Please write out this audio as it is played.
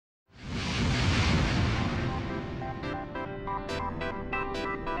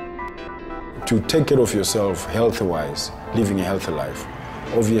To take care of yourself health-wise, living a healthy life,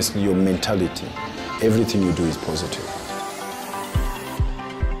 obviously your mentality, everything you do is positive.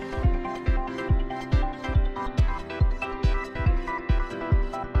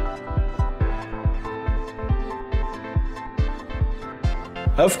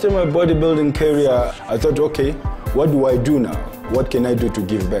 After my bodybuilding career, I thought, okay, what do I do now? What can I do to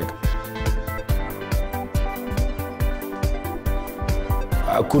give back?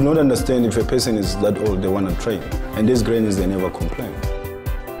 I could not understand if a person is that old, they want to train. And these grannies, they never complain.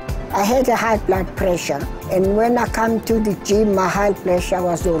 I had a high blood pressure. And when I come to the gym, my high pressure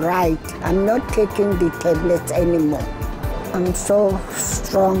was all right. I'm not taking the tablets anymore. I'm so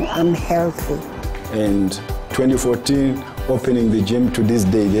strong, I'm healthy. And 2014, opening the gym to this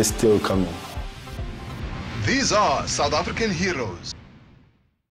day, they're still coming. These are South African heroes.